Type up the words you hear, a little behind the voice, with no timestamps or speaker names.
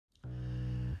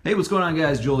Hey, what's going on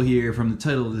guys? Joel here. From the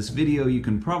title of this video, you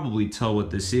can probably tell what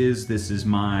this is. This is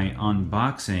my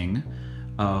unboxing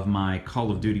of my Call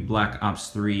of Duty Black Ops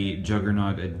 3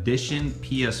 Juggernog Edition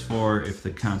PS4, if the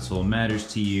console matters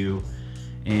to you.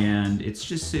 And it's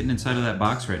just sitting inside of that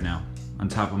box right now, on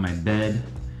top of my bed,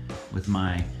 with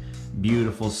my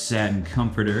beautiful satin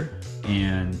comforter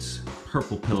and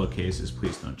purple pillowcases,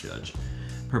 please don't judge.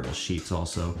 Purple sheets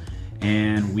also.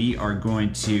 And we are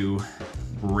going to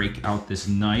break out this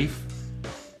knife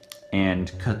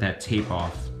and cut that tape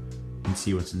off and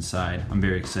see what's inside. I'm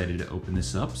very excited to open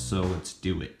this up, so let's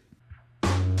do it.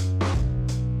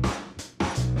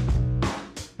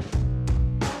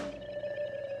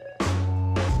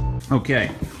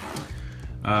 Okay,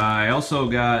 I also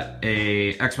got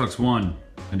a Xbox One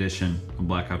edition of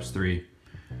Black Ops 3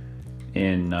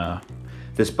 in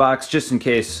this box, just in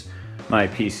case my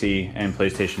PC and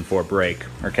PlayStation 4 break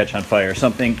or catch on fire or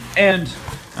something, and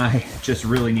I just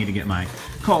really need to get my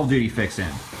Call of Duty fix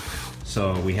in.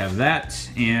 So we have that,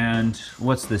 and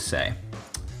what's this say?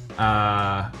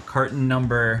 Carton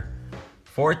number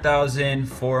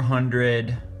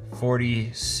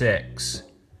 4,446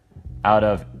 out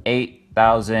of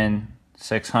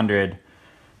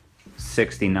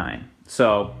 8,669.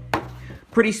 So,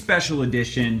 pretty special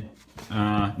edition.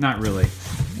 Not really.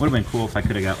 Would have been cool if I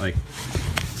could have got like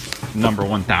number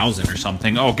 1,000 or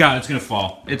something. Oh god, it's gonna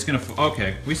fall. It's gonna fall.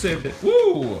 Okay, we saved it.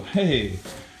 Woo! Hey,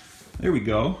 there we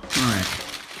go. All right,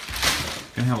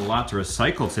 gonna have a lot to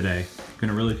recycle today.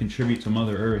 Gonna really contribute to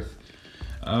Mother Earth.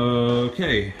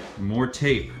 Okay, more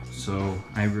tape. So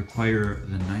I require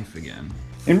the knife again.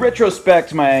 In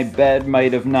retrospect, my bed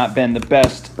might have not been the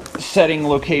best setting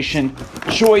location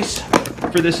choice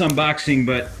for this unboxing,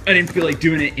 but I didn't feel like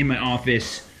doing it in my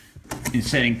office and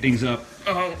setting things up.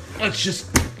 Oh, let's just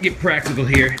get practical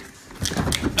here.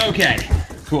 Okay,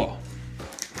 cool.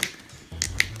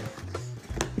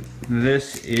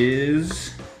 This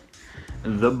is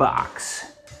the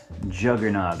box,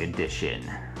 Juggernog edition.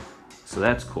 So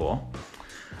that's cool.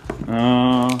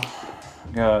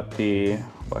 Got the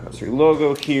Black Ops 3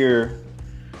 logo here,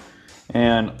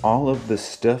 and all of the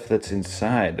stuff that's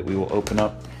inside that we will open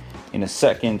up in a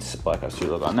second. Black Ops 3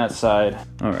 logo on that side.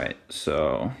 All right,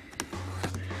 so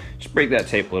just break that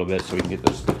tape a little bit so we can get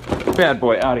this bad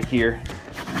boy out of here.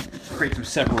 Create some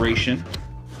separation.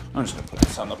 I'm just gonna put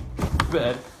this on the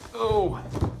bed. Oh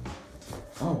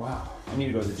wow, I need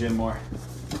to go to the gym more.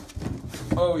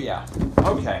 Oh yeah,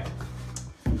 okay.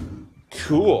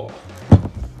 Cool.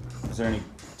 Is there any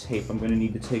tape I'm gonna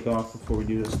need to take off before we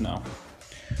do this? No.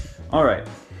 All right.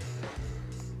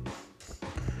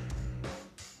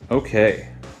 Okay,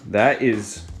 that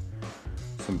is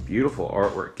some beautiful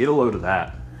artwork. Get a load of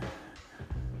that.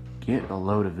 Get a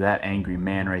load of that angry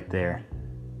man right there.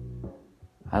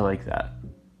 I like that.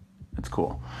 That's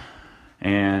cool.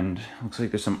 And looks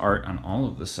like there's some art on all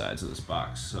of the sides of this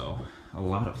box, so a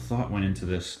lot of thought went into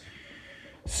this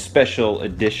special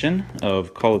edition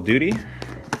of Call of Duty.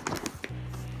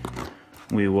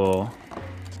 We will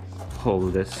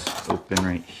pull this open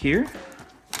right here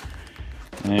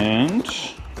and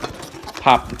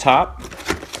pop the top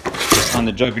on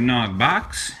the Juggernog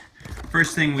box.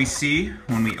 First thing we see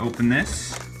when we open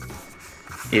this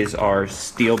is our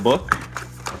Steelbook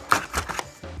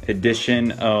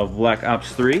edition of Black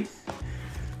Ops 3.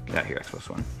 Get out here, Xbox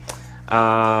One.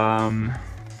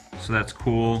 So that's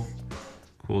cool.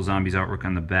 Cool zombies artwork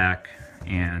on the back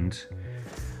and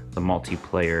the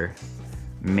multiplayer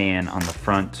man on the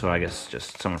front. So I guess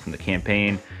just someone from the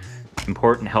campaign.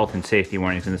 Important health and safety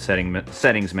warnings in the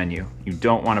settings menu. You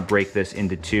don't want to break this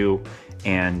into two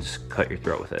and cut your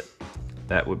throat with it.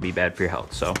 That would be bad for your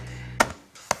health. So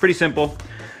pretty simple.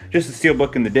 Just the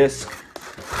Steelbook and the disc.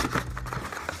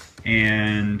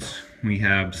 And we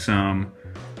have some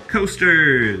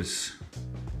coasters.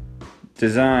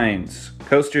 Designs.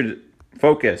 Coaster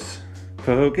focus.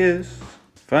 Focus.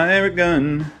 Fire a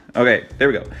gun. Okay, there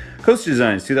we go. Coaster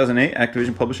Designs, 2008,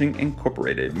 Activision Publishing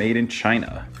Incorporated, made in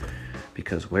China.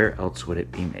 Because where else would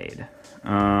it be made?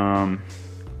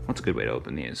 What's a good way to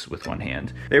open these with one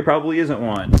hand? There probably isn't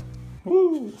one.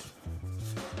 Woo!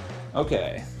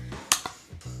 Okay.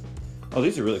 Oh,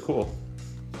 these are really cool.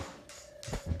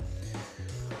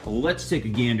 Let's take a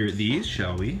gander at these,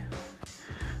 shall we?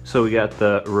 So we got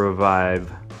the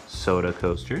Revive Soda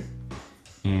Coaster,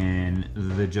 and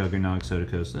the Juggernog Soda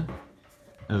Coaster,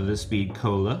 the Speed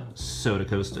Cola Soda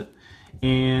Coaster,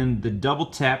 and the Double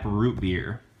Tap Root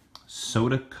Beer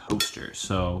Soda Coaster.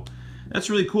 So that's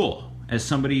really cool. As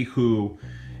somebody who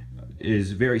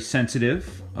is very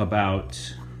sensitive about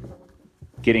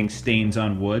getting stains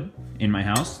on wood in my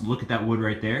house, look at that wood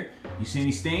right there. You see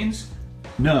any stains?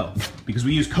 No, because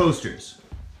we use coasters.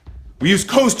 We use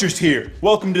coasters here.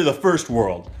 Welcome to the first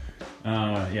world.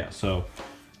 Yeah, so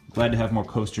glad to have more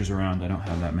coasters around. I don't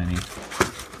have that many.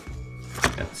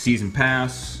 Got the season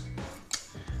pass.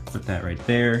 Put that right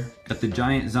there. Got the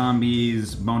giant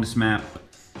zombies bonus map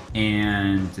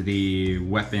and the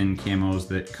weapon camos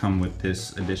that come with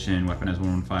this edition. Weapon has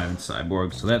 115 and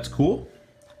Cyborg, so that's cool.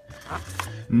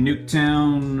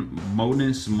 Nuketown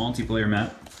bonus multiplayer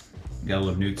map. Gotta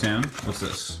love Nuketown. What's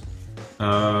this?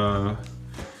 Are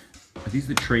these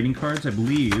the trading cards? I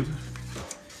believe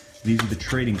these are the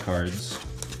trading cards.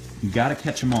 You gotta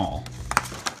catch them all.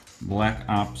 Black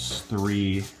Ops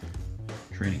 3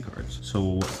 trading cards.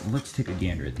 So let's take a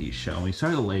gander at these, shall we?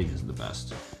 Sorry the lighting isn't the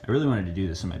best. I really wanted to do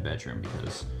this in my bedroom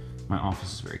because my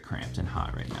office is very cramped and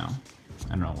hot right now. I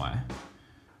don't know why.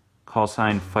 Call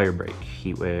sign Firebreak,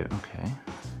 Heatwave, okay.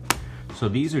 So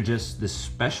these are just the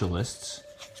specialists.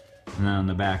 And then on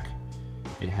the back,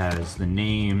 it has the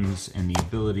names and the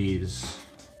abilities.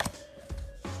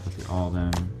 Look at all of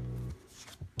them.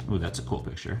 Oh, that's a cool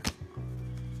picture.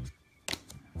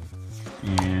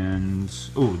 And,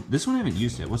 oh, this one I haven't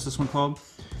used yet. What's this one called?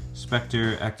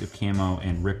 Spectre, Active Camo,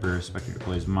 and Ripper. Spectre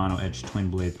deploys Mono Edge Twin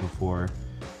Blade before.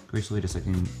 Gracefully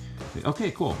dissecting.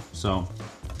 Okay, cool. So,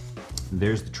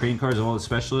 there's the trading cards of all the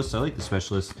specialists. I like the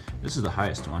specialist. This is the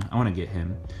highest one. I want to get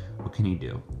him. What can he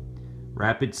do?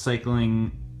 Rapid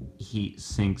cycling, heat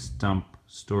sinks, dump,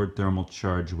 stored thermal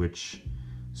charge, which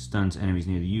stuns enemies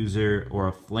near the user, or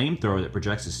a flamethrower that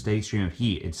projects a steady stream of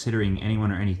heat, incinerating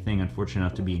anyone or anything unfortunate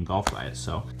enough to be engulfed by it.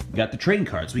 So, we got the trading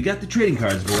cards. We got the trading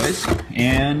cards, boys.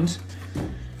 And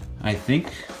I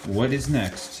think what is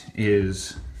next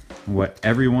is what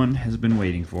everyone has been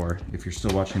waiting for, if you're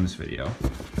still watching this video.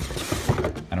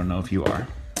 I don't know if you are.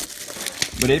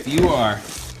 But if you are,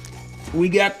 we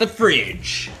got the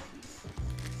fridge.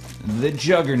 The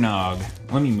Juggernog.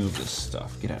 Let me move this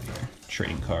stuff. Get out of here.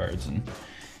 Trading cards and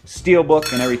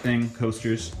steelbook and everything.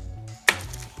 Coasters.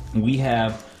 We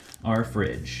have our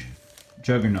fridge.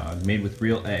 Juggernog, made with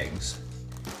real eggs.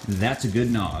 That's a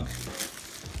good nog.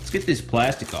 Let's get this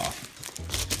plastic off.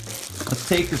 Let's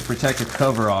take this protective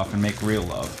cover off and make real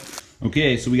love.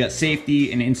 Okay, so we got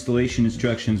safety and installation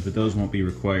instructions, but those won't be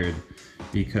required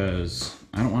because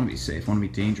I don't want to be safe. I want to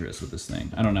be dangerous with this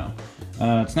thing. I don't know.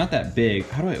 It's not that big.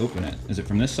 How do I open it? Is it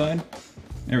from this side?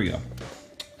 There we go.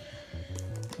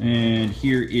 And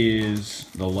here is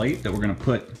the light that we're going to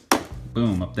put,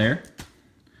 boom, up there.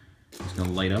 It's going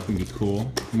to light up and be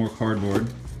cool. More cardboard.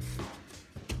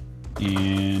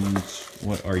 And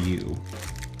what are you?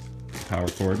 Power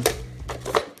cord.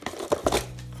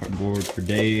 Cardboard for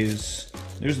days.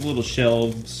 There's little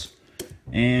shelves.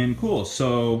 And cool.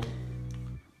 So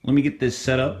let me get this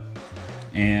set up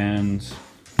and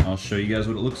I'll show you guys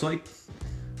what it looks like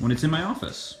when it's in my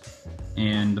office.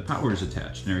 And the power is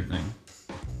attached and everything.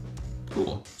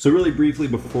 Cool. So really briefly,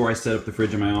 before I set up the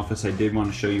fridge in my office, I did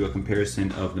want to show you a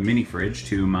comparison of the mini fridge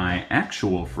to my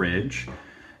actual fridge.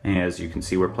 And as you can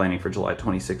see, we're planning for July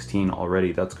 2016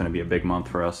 already. That's going to be a big month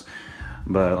for us.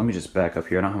 But let me just back up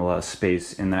here. I don't have a lot of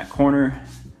space in that corner.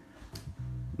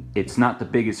 It's not the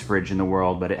biggest fridge in the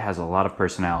world, but it has a lot of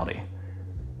personality.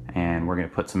 And we're going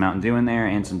to put some Mountain Dew in there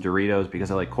and some Doritos because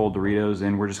I like cold Doritos,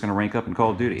 and we're just going to rank up in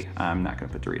Call of Duty. I'm not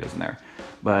going to put Doritos in there.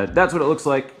 But that's what it looks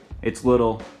like. It's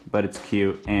little, but it's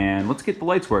cute. And let's get the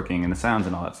lights working and the sounds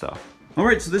and all that stuff.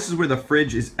 Alright, so this is where the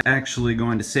fridge is actually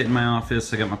going to sit in my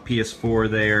office. I got my PS4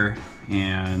 there,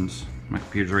 and my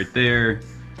computer's right there.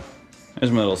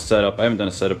 There's my little setup. I haven't done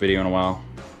a setup video in a while.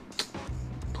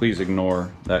 Please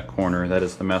ignore that corner. That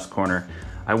is the mess corner.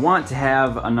 I want to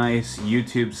have a nice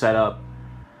YouTube setup,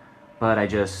 but I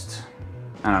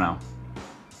don't know.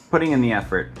 Putting in the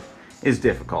effort is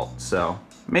difficult, so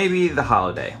maybe the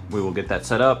holiday we will get that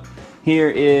set up. Here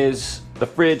is the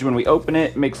fridge. When we open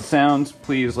it, it makes a sound.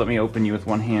 Please let me open you with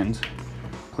one hand.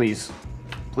 Please,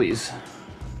 please.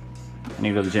 I need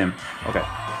to go to the gym. Okay.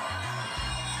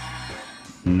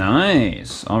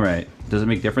 Nice. All right. Does it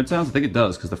make different sounds? I think it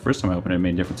does, because the first time I opened it, it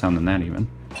made a different sound than that even.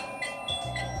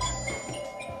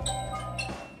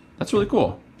 That's really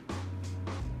cool.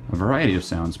 A variety of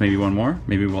sounds. Maybe one more.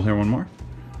 Maybe we'll hear one more.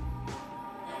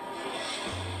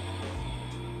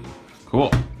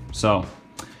 Cool. So,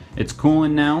 it's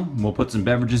cooling now. We'll put some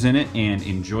beverages in it and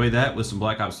enjoy that with some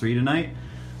Black Ops 3 tonight.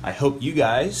 I hope you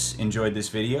guys enjoyed this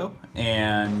video,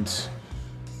 and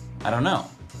I don't know.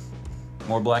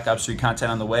 More Black Ops 3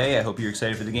 content on the way. I hope you're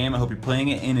excited for the game. I hope you're playing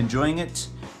it and enjoying it,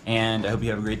 and I hope you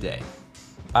have a great day.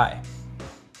 Bye.